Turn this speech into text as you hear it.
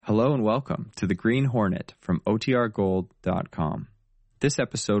Hello and welcome to The Green Hornet from OTRGold.com. This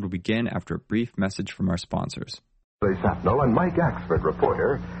episode will begin after a brief message from our sponsors. Sapno and Mike Axford,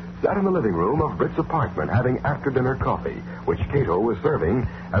 reporter, sat in the living room of Britt's apartment having after-dinner coffee, which Cato was serving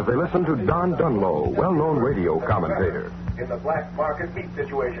as they listened to Don Dunlow, well-known radio commentator. In the black market meat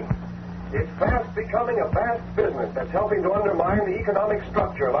situation, it's fast becoming a vast business that's helping to undermine the economic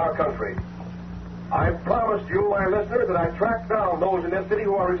structure of our country. I've promised you, my listeners, that I track down those in this city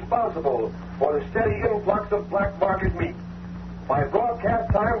who are responsible for the steady influx of black market meat. By broadcast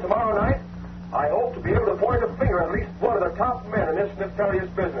time tomorrow night, I hope to be able to point a finger at least one of the top men in this nefarious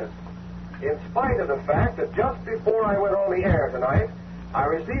business. In spite of the fact that just before I went on the air tonight, I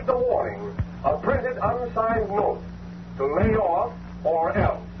received a warning, a printed unsigned note, to lay off or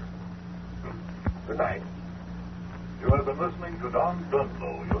else. Good night. You have been listening to Don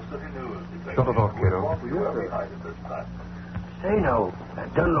Dunlow, your city news detective. Shut it off, Cato. You are behind at this time. Say no,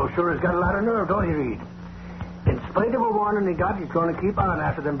 that Dunlow sure has got a lot of nerve, don't he, Reed? In spite of a warning he got, he's going to keep on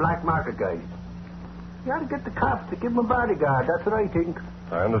after them black market guys. You ought to get the cops to give him a bodyguard, that's what I think.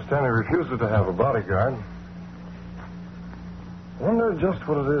 I understand he refuses to have a bodyguard. Wonder just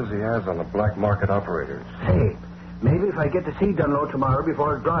what it is he has on the black market operators. Hey, maybe if I get to see Dunlow tomorrow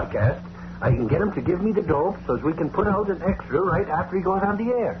before his broadcast, I can get him to give me the dope so as we can put out an extra right after he goes on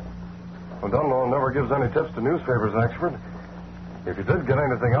the air. Well, Dunlow never gives any tips to newspapers, Axford. If you did get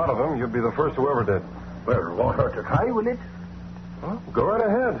anything out of him, you'd be the first who ever did. Well, it won't hurt to try, will it? Well, go right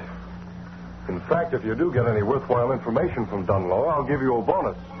ahead. In fact, if you do get any worthwhile information from Dunlow, I'll give you a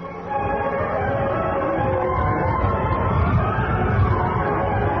bonus.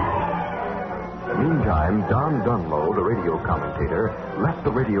 Meantime, Don Dunlow, the radio commentator, left the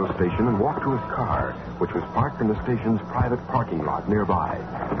radio station and walked to his car, which was parked in the station's private parking lot nearby.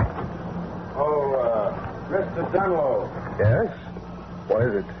 Oh, Mr. Dunlow. Yes? What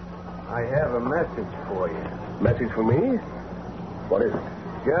is it? I have a message for you. Message for me? What is it?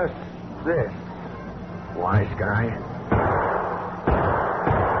 Just this. Wise guy.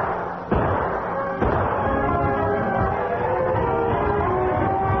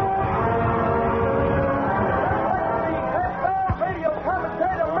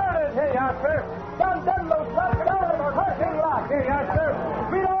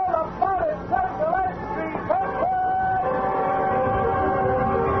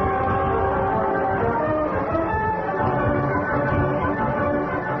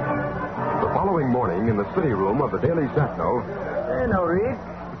 In the city room of the Daily Sentinel. Hey, now, Reed,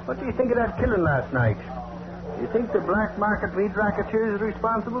 what do you think of that killing last night? You think the black market meat racketeers are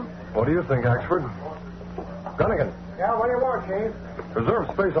responsible? What do you think, Axford? Gunnigan. Yeah, what do you want, Chief? Reserve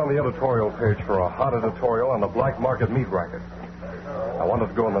space on the editorial page for a hot editorial on the black market meat racket. I want it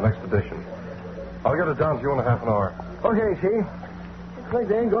to go in the next edition. I'll get it down to you in a half an hour. Okay, Chief. Looks like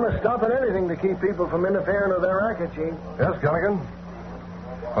they ain't going to stop at anything to keep people from interfering with their racket, Chief. Yes, Gunnigan?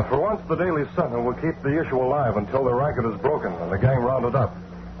 But for once, the Daily Sentinel will keep the issue alive until the racket is broken and the gang rounded up.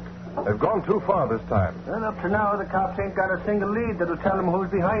 They've gone too far this time. And up to now, the cops ain't got a single lead that'll tell them who's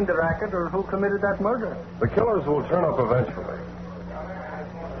behind the racket or who committed that murder. The killers will turn up eventually.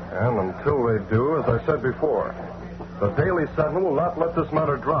 And until they do, as I said before, the Daily Sentinel will not let this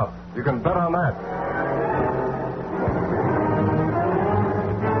matter drop. You can bet on that.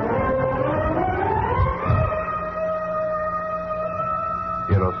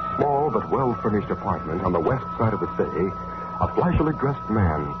 In a small but well-furnished apartment on the west side of the city, a flashily dressed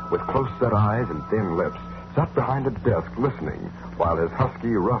man with close-set eyes and thin lips sat behind a desk listening while his husky,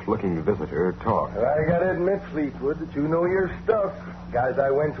 rough-looking visitor talked. I gotta admit, Fleetwood, that you know your stuff. Guys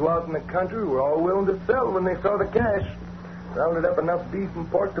I went to out in the country were all willing to sell when they saw the cash. Rounded up enough beef and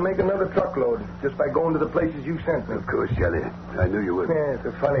pork to make another truckload just by going to the places you sent me. Of course, Charlie. I knew you would. Yeah, it's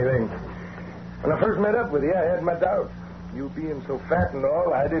a funny thing. When I first met up with you, I had my doubts. You being so fat and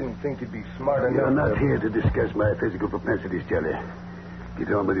all, I didn't think you'd be smart enough. You're not here to discuss my physical propensities, Charlie.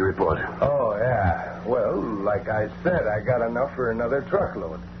 Get on with your report. Oh, yeah. Well, like I said, I got enough for another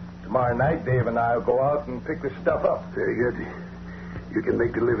truckload. Tomorrow night, Dave and I will go out and pick the stuff up. Very good. You can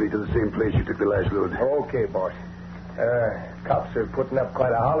make delivery to the same place you took the last load. Okay, boss. Cops are putting up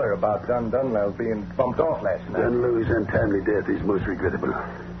quite a holler about Dunlow being bumped off last night. Dunlow's untimely death is most regrettable.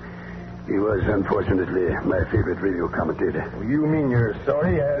 He was, unfortunately, my favorite radio commentator. Well, you mean you're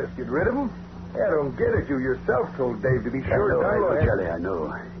sorry you had to get rid of him? I don't get it. You yourself told Dave to be sure. I know, Charlie, I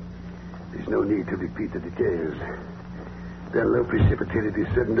know. There's no need to repeat the details. Dunlow precipitated his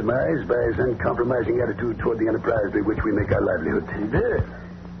sudden demise by his uncompromising attitude toward the enterprise by which we make our livelihood. He did?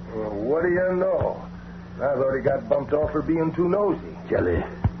 Well, what do you know? I thought he got bumped off for being too nosy. Charlie,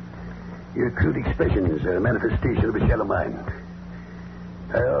 your crude expressions are a manifestation of a shallow mind.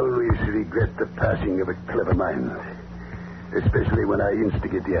 I always regret the passing of a clever mind, especially when I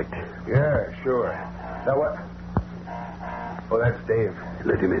instigate the act. Yeah, sure. Now what? Oh, that's Dave.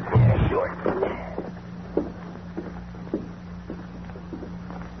 Let him in. Yeah, sure.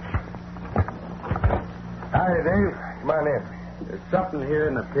 Hi, Dave. Come on in. There's something here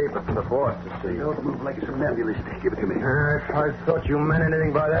in the paper for the boss to see. Don't move like a somnambulist. Give it to me. I thought you meant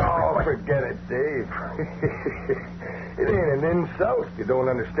anything by that. Oh, forget it, Dave. It ain't an insult. You don't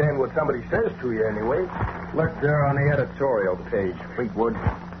understand what somebody says to you anyway. Look there on the editorial page, Fleetwood.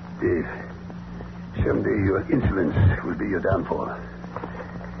 Dave, someday your insolence will be your downfall.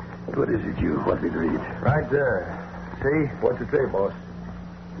 What is it you want me to read? Right there. See? What's it say, boss?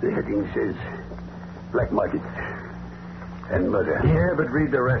 The heading says black market and murder. Yeah, but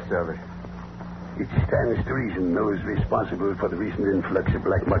read the rest of it. It stands to reason those responsible for the recent influx of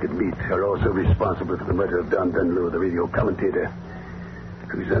black market meat are also responsible for the murder of Don Dunlow, the radio commentator,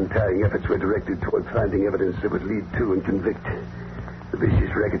 whose untiring efforts were directed toward finding evidence that would lead to and convict the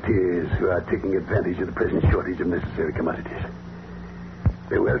vicious racketeers who are taking advantage of the present shortage of necessary commodities.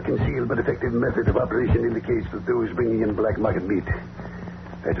 Their well-concealed but effective method of operation indicates that those bringing in black market meat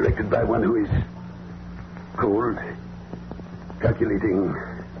are directed by one who is cold, calculating,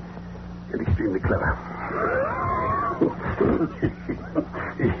 and extremely clever.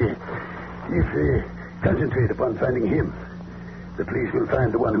 If they concentrate upon finding him, the police will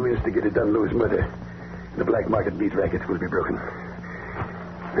find the one who instigated Dunlow's murder. The black market meat racket will be broken.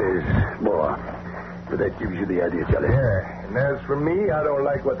 There's more, but that gives you the idea, Charlie. Yeah, and as for me, I don't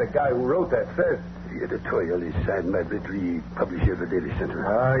like what the guy who wrote that says. The editorial is signed by Britt Reed, publisher of the Daily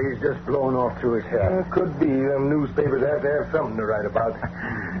Sentinel. He's just blowing off through his head. Could be. Them newspapers have to have something to write about.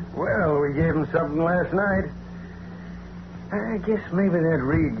 Well, we gave him something last night. I guess maybe that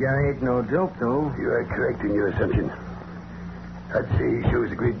Reed guy ain't no dope, though. You are correct in your assumption. I'd say he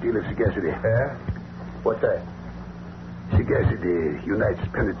shows a great deal of sagacity. Yeah? What's that? Sagacity unites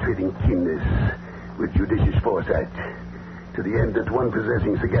penetrating keenness with judicious foresight, to the end that one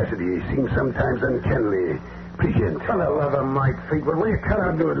possessing sagacity seems sometimes uncannily prescient. For the love of Mike Fleetwood, will you cut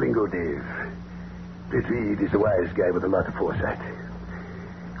out your lingo, Dave? Britt Reed is a wise guy with a lot of foresight,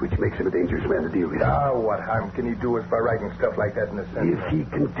 which makes him a dangerous man to deal with. What harm can he do us by writing stuff like that in the Sentinel? If he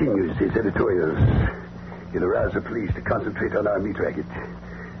continues his editorials, he'll arouse the police to concentrate on our meat racket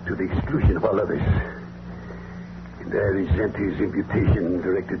to the exclusion of all others. And I resent his imputation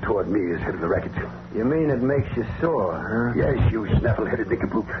directed toward me as head of the racket. You mean it makes you sore, huh? Yes, you snaffle-headed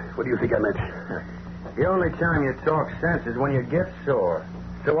nincompoop. What do you think I meant? The only time you talk sense is when you get sore.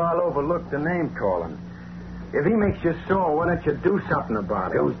 So I'll overlook the name-calling. If he makes you sore, why don't you do something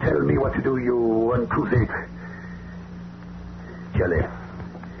about it? Don't tell me what to do, you uncouth ape. Charlie,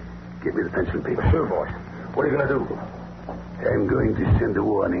 give me the pencil and paper. Sure, boy. What are you going to do? I'm going to send a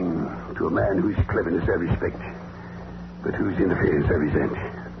warning to a man whose cleverness I respect, but whose interference I resent.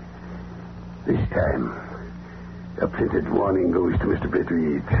 This time, a printed warning goes to Mr. Britt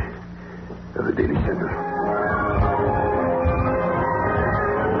Reed of the Daily Sentinel.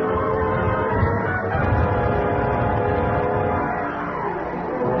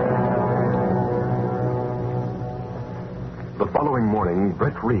 The following morning,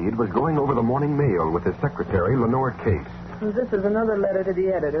 Britt Reed was going over the morning mail with his secretary, Lenore Case. Well, this is another letter to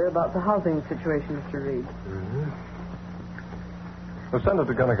the editor about the housing situation, Mr. Reed. Mm-hmm. Well, send it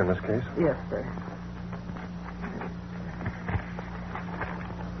to Gunnigan, Miss Case. Yes, sir.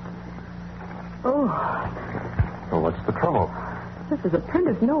 Oh. Well, what's the trouble? This is a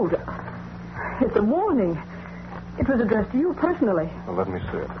printed note. It's a warning. It was addressed to you personally. Well, let me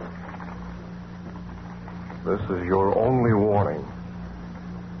see it. This is your only warning.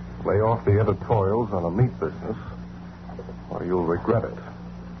 Lay off the editorials on a meat business, or you'll regret it.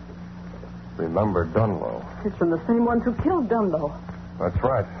 Remember Dunlow. It's from the same ones who killed Dunlow. That's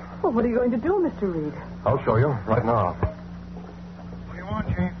right. Well, what are you going to do, Mr. Reed? I'll show you right now. What do you want,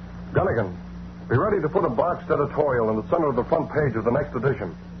 Chief? Gunnigan, be ready to put a boxed editorial in the center of the front page of the next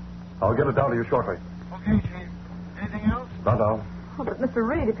edition. I'll get it down to you shortly. Okay, Chief. Anything else? Not now. Oh, but Mr.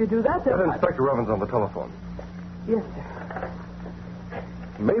 Reed, if you do that, then... Get Inspector Evans on the telephone. Yes, sir.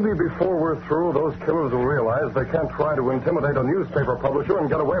 Maybe before we're through, those killers will realize they can't try to intimidate a newspaper publisher and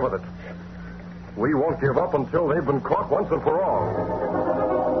get away with it. We won't give up until they've been caught once and for all.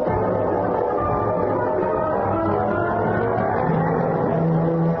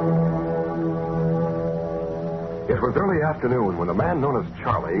 It was early afternoon when a man known as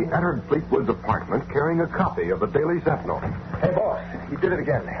Charlie entered Fleetwood's apartment carrying a copy of the Daily Sentinel. Hey, boss, he did it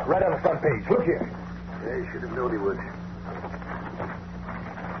again. Right on the front page. Look here. I should have known he would.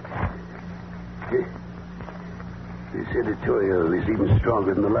 Here. This editorial is even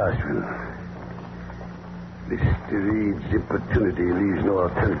stronger than the last one. Mr. Reed's importunity leaves no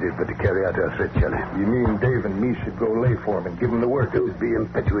alternative but to carry out our threat, Charlie. You mean Dave and me should go lay for him and give him the work? Don't be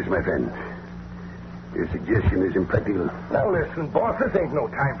impetuous, my friend. Your suggestion is impractical. Now listen, boss, this ain't no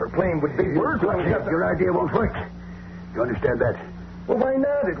time for playing with big words. Your idea won't work. You understand that? Well, why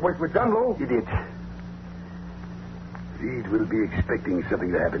not? It worked with Dunlow. Idiot. Reed will be expecting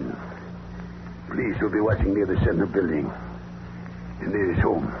something to happen. Police will be watching near the Sentinel building. And near his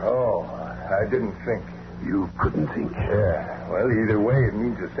home. Oh, I didn't think. You couldn't think. Yeah. Well, either way, it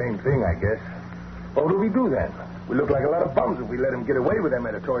means the same thing, I guess. What do we do then? We look like a lot of bums if we let him get away with them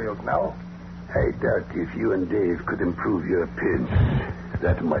editorials now. I doubt if you and Dave could improve your appearance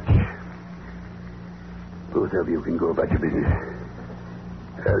that much. Both of you can go about your business.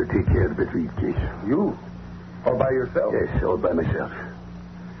 I'll take care of the Reed case. You? All by yourself? Yes, all by myself.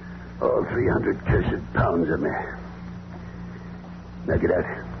 All 300 cursed pounds of me. Now get out.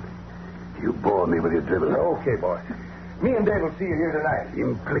 You bore me with your dribble. Okay, boss. Me and Dave will see you here tonight.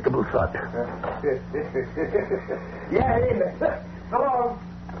 Implicable thought. Yeah, amen. Come on.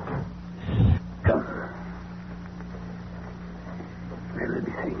 Come. Now, let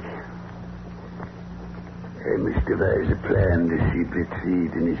me think. I must devise a plan to secret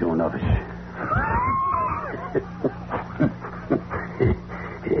Reed in his own office.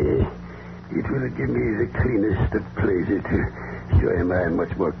 It will give me the cleanest of pleasure to show him I am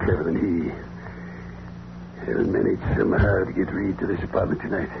much more clever than he. I'll manage somehow to get Reed to this apartment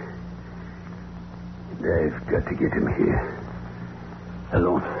tonight. And I've got to get him here.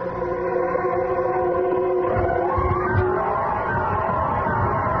 Alone.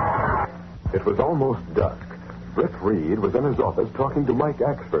 It was almost dusk. Britt Reed was in his office talking to Mike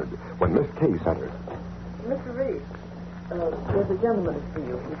Axford when Miss Case entered. Mr. Reed, there's a gentleman to see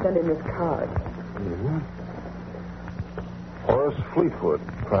you. He sent in this card. Mm-hmm. Horace Fleetwood,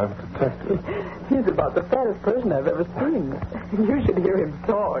 private detective. He's about the fattest person I've ever seen. You should hear him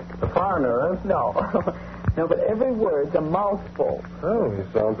talk. The foreigner, huh? No. No, but every word's a mouthful. Oh, he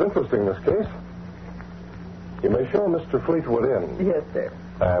sounds interesting, Miss Case. You may show Mr. Fleetwood in. Yes, sir.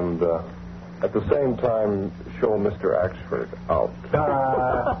 And, at the same time, show Mr. Axford out.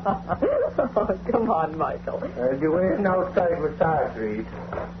 Oh, come on, Michael. You ain't outside with Sarge, Reed.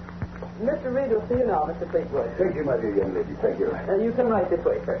 Mr. Reed will see you now, Mr. Fleetwood. Thank you, my dear young lady. Thank you. You come right this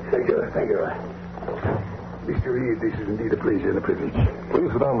way, sir. Thank you. Thank you. Mr. Reed, this is indeed a pleasure and a privilege.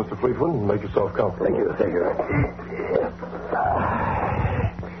 Please sit down, Mr. Fleetwood, and make yourself comfortable. Thank you. Thank you.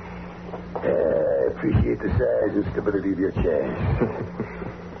 I appreciate the size and stability of your chairs.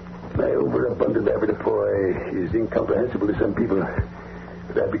 My overabundant avoirdupois is incomprehensible to some people,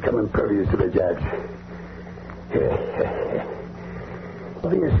 but I've become impervious to their jabs.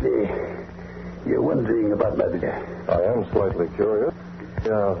 Obviously, you're wondering about my visit. I am slightly curious.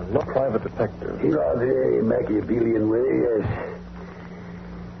 Not private detective. In a very Machiavellian way,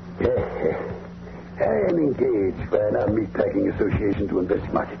 yes. I am engaged by an meatpacking association to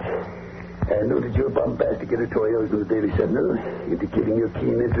investigate it. I noted your bombastic editorials in the Daily Sentinel, indicating your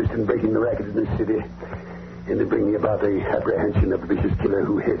keen interest in breaking the racket in this city and in bringing about the apprehension of the vicious killer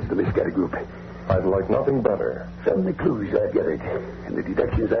who heads the misguided group. I'd like nothing better. From the clues I've gathered and the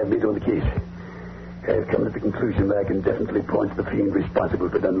deductions I've made on the case, I've come to the conclusion that I can definitely point to the fiend responsible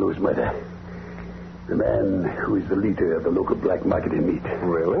for Dunlow's murder. The man who is the leader of the local black market in meat.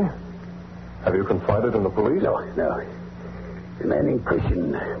 Really? Have you confided in the police? No. The man in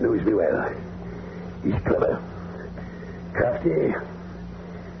question knows me well. He's clever, crafty,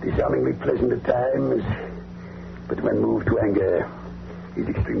 disarmingly pleasant at times, but when moved to anger, he's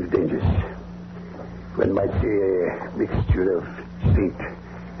extremely dangerous. One might say a mixture of saint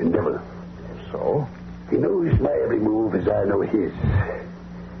and devil. So? He knows my every move as I know his.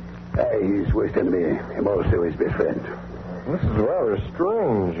 I, his worst enemy, am also his best friend. This is rather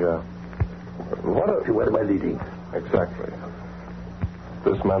strange. What am I leading? Exactly.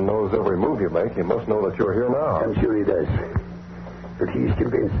 This man knows every move you make. He must know that you're here now. I'm sure he does. But he's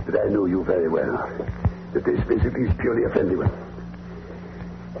convinced that I know you very well. That this visit is purely a friendly one.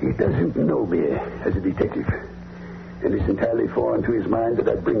 He doesn't know me as a detective. And it's entirely foreign to his mind that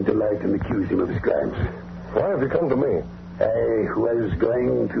I bring to light and accuse him of his crimes. Why have you come to me? I was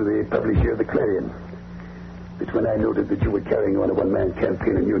going to the publisher of the Clarion. But when I noted that you were carrying on a one-man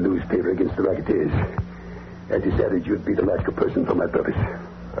campaign in your newspaper against the racketeers, I decided you'd be the logical person for my purpose.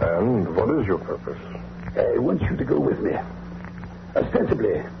 And what is your purpose? I want you to go with me.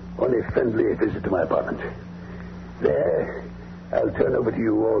 Ostensibly, on a friendly visit to my apartment. There, I'll turn over to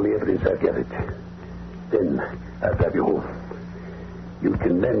you all the evidence I've gathered. Then, I'll drive you home. You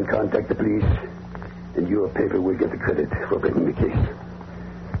can then contact the police and your paper will get the credit for bringing the case.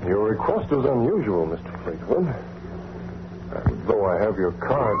 Your request is unusual, Mr. Fleetwood. Though I have your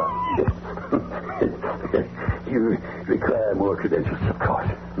card. You require more credentials, of course.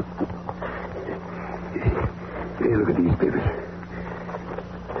 Hey, look at these papers.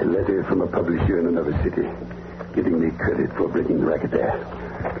 A letter from a publisher in another city, giving me credit for breaking the racket there.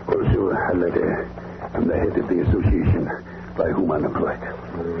 Also, a letter from the head of the association by whom I'm employed.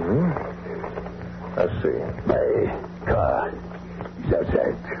 Mm-hmm. Let's see. My car is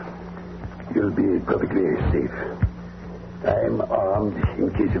outside. You'll be perfectly safe. I'm armed in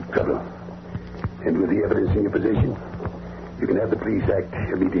case of trouble. And with the evidence in your possession, you can have the police act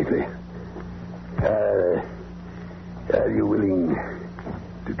immediately. Are you willing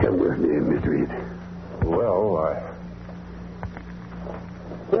to come with me, Mr. Reed? Well,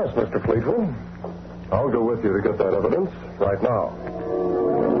 yes, Mr. Fleetwood. I'll go with you to get that evidence right now.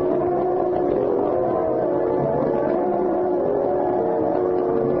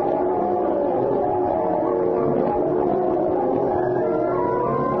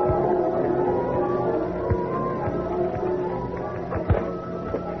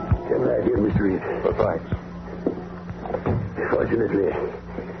 Come right here, Mr. Reed. Thanks. Fortunately,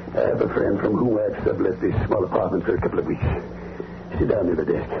 I have a friend from whom I've sublet this small apartment for a couple of weeks. Sit down near the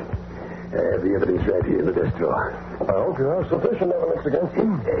desk. I have the evidence right here in the desk drawer. I hope you have sufficient evidence against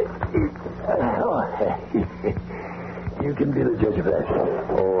him. You can be the judge of that.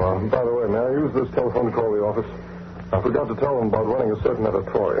 Oh, by the way, may I use this telephone to call the office? I forgot to tell them about running a certain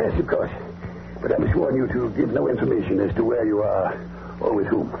editorial. Yes, of course. But I must warn you to give no information as to where you are or with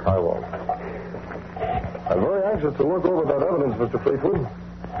whom. I won't. I'm very anxious to look over that evidence, Mr. Fleetwood.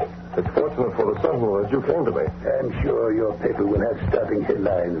 It's fortunate for the Sentinel that you came to me. I'm sure your paper will have starting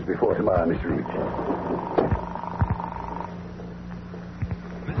headlines before tomorrow, Mr. Reed.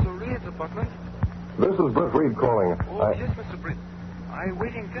 Mr. Reed's apartment? This is Britt Reed calling. Oh, yes, Mr. Britt. I'm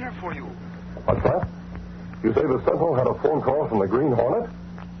waiting dinner for you. What's that? You say the Sentinel had a phone call from the Green Hornet?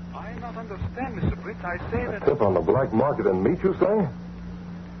 I not understand, Mr. Britt. I say that... Tip on the black market in meat, you say?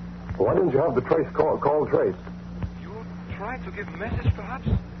 Why didn't you have the call traced? You tried to give message, perhaps?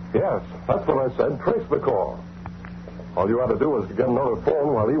 Yes, that's what I said. Trace the call. All you had to do was to get another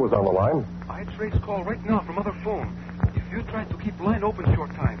phone while he was on the line. I trace call right now from other phone. If you tried to keep line open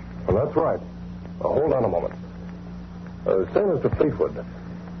short time. Well, that's right. Hold on a moment. Say, Mr. Fleetwood,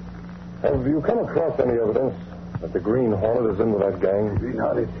 have you come across any evidence that the Green Hornet is in with that gang? Green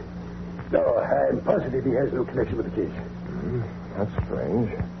Hornet? No, I'm positive he has no connection with the case. That's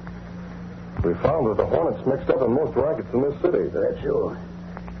strange. We found that the Hornet's mixed up in most rackets in this city. That's so.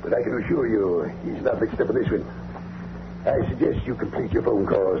 But I can assure you he's not mixed up in this one. I suggest you complete your phone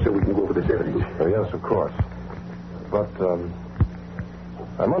call so we can go over this evidence. Oh, yes, of course. But,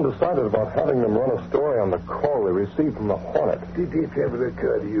 I'm undecided about having them run a story on the call they received from the Hornet. Did it ever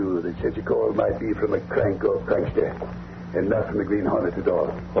occur to you that such a call might be from a crank or prankster and not from the Green Hornet at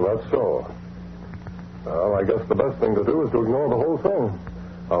all? Well, that's so. Well, I guess the best thing to do is to ignore the whole thing.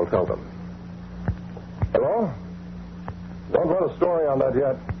 I'll tell them. Hello? Don't run a story on that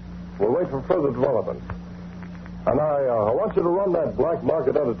yet. We'll wait for further developments. And I want you to run that black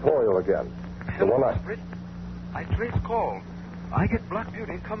market editorial again. The one I... Britt. I trace call. I get Black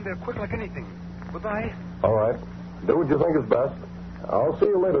Beauty and come there quick like anything. Goodbye. All right. Do what you think is best. I'll see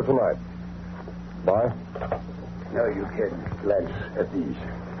you later tonight. Bye. Now you can glance at these.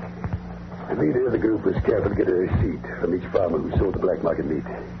 The leader of the group was careful to get a receipt from each farmer who sold the black market meat.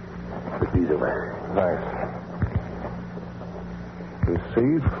 Put these over. Thanks.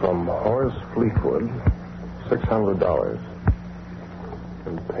 Receipt from Horace Fleetwood, $600.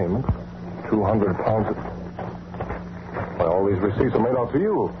 In payment, 200 pounds. Why, all these receipts are made out to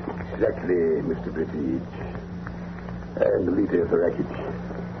you. Exactly, Mr. Bridge. I'm the leader of the racket.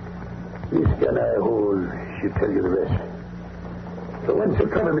 This gun I hold should tell you the rest. So once you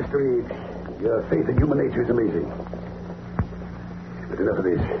cover, Mr. Reed, your faith in human nature is amazing. But enough of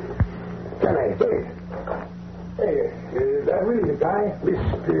this. Can I say? Hey, is that really the guy?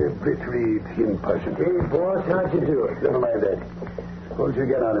 Mr. Britt Reed in person. Hey, boss, how'd you do it? Never mind that. Hold your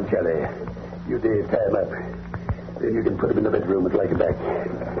gun on him, Charlie. You did tie him up. Then you can put him in the bedroom and like him back.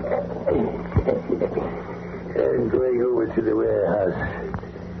 I'm going over to the warehouse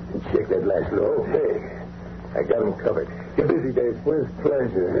and check that last load. Hey, I got him covered. A busy day. With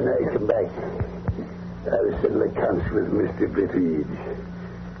pleasure. When I come back, I'll settle accounts with Mr. Britt Reed.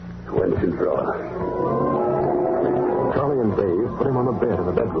 Once and for all. Charlie and Dave put him on the bed in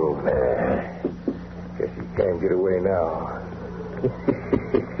the bedroom. Guess he can't get away now.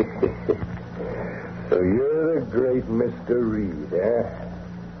 So you're the great Mr. Reed, eh?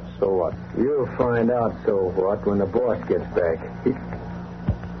 So what? You'll find out so what when the boss gets back.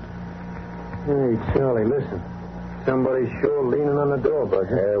 Hey, Charlie, listen. Somebody's sure leaning on the door,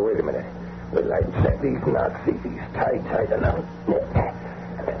 buzzer. Wait a minute. We'll light set these knots. See these tight enough.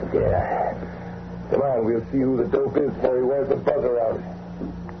 Yeah. Come on, we'll see who the dope is before he wears the buzzer out.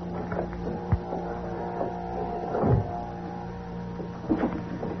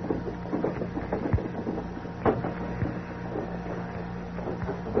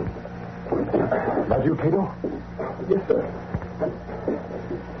 That you, Cato? Yes, sir.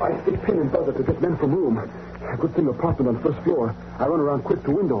 I stick pin and buzzer to get men from room. A good thing apartment on first floor. I run around quick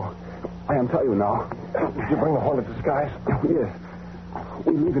to window. I untie you now. Did you bring the Hornet disguise? Yes.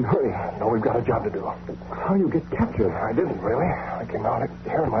 We leave in hurry. No, we've got a job to do. How you get captured? I didn't, really. I came out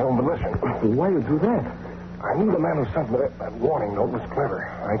here on my own volition. Why you do that? I knew the man who sent me that warning note was clever.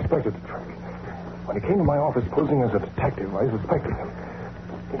 I expected the trick. When he came to my office posing as a detective, I suspected him.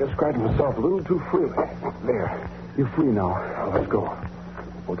 He described himself a little too freely. There. You're free now. Now, let's go.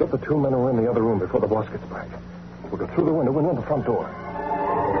 We'll get the two men who are in the other room before the boss gets back. We'll go through the window and in the front door.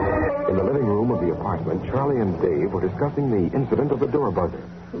 In the living room of the apartment, Charlie and Dave were discussing the incident of the door buzzer.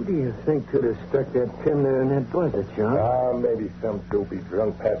 Who do you think could have stuck that pin there in that buzzer, John? Maybe some dopey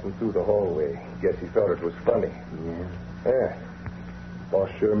drunk passing through the hallway. Guess he thought it was funny. Yeah. Boss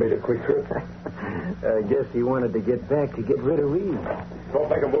sure made a quick trip. I guess he wanted to get back to get rid of Reed. Don't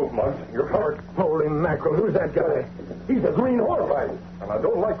make a move, Muggs. You're covered. Holy mackerel, who's that guy? He's a green horse. And I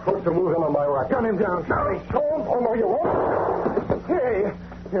don't like crooks to move in on my rock. Gun him down, Charlie. Show him. Oh, no, you won't. Hey,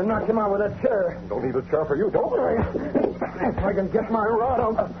 you knocked him out with that chair. Don't need a chair for you, don't I? If I can get my rod,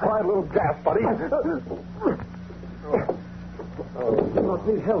 I'll try a little gas, buddy. You must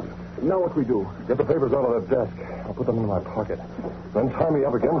need help. Now what we do? Get the papers out of that desk. I'll put them in my pocket. Then tie me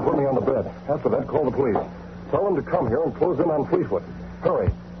up again and put me on the bed. After that, call the police. Tell them to come here and close in on Fleetwood.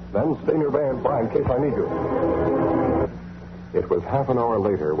 Hurry. Then stay nearby in case I need you. It was half an hour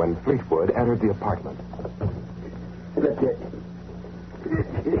later when Fleetwood entered the apartment. That's it.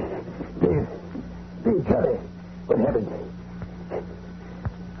 Dave, Charlie, what happened?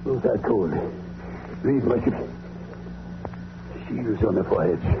 Who's that cold? Read my ship. Shields on the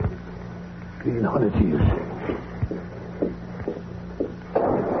foreheads. Green Hornet shields.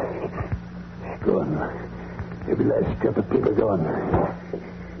 Gone. Every last scrap of paper gone.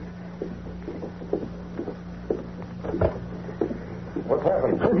 What's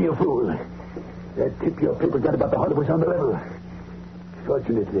happened? Plenty of fool. That tip your paper got about the Hornet was on the level.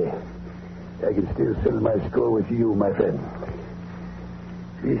 Fortunately, I can still settle my score with you, my friend.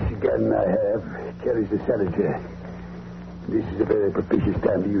 This gun I have carries the silencer. This is a very propitious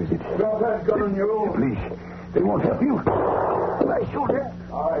time to use it. Drop that gun on your own. Please, they won't help you. I shoot him.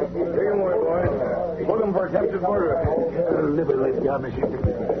 All right, take him away, boys. Put him for attempted murder. Never let down, monsieur.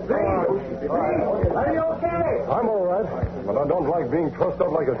 Are you okay? I'm all right, but I don't like being trussed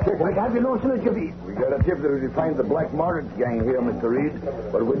up like a chicken. I have you notion at your feet. We got a tip that we find the Black Market gang here, Mr. Reed,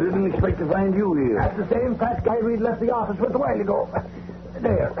 but we didn't expect to find you here. That's the same fat guy Reed left the office with a while ago.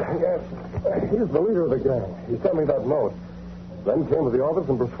 There. Yes, he's the leader of the gang. He sent me that note. Then came to the office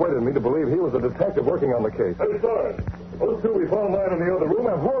and persuaded me to believe he was a detective working on the case. Hey, Sergeant. Those two we found lying in the other room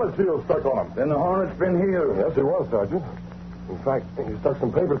have Hornet seals stuck on them. Then the Hornet's been here. Yes, he was, Sergeant. In fact, he stuck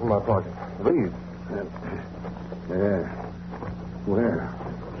some papers in my pocket. These. Yeah. Where?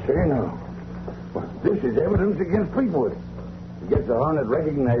 Say now. Well, this is evidence against Fleetwood. I guess the Hornet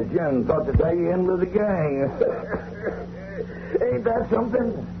recognized you and thought to tie you in with the gang. Ain't that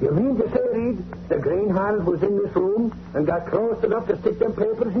something? You mean to say, Reed, the Green Hand was in this room and got close enough to stick them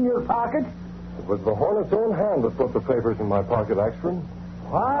papers in your pocket? It was the Hornet's own hand that put the papers in my pocket, Axford.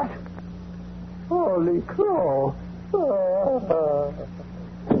 What? Holy crow.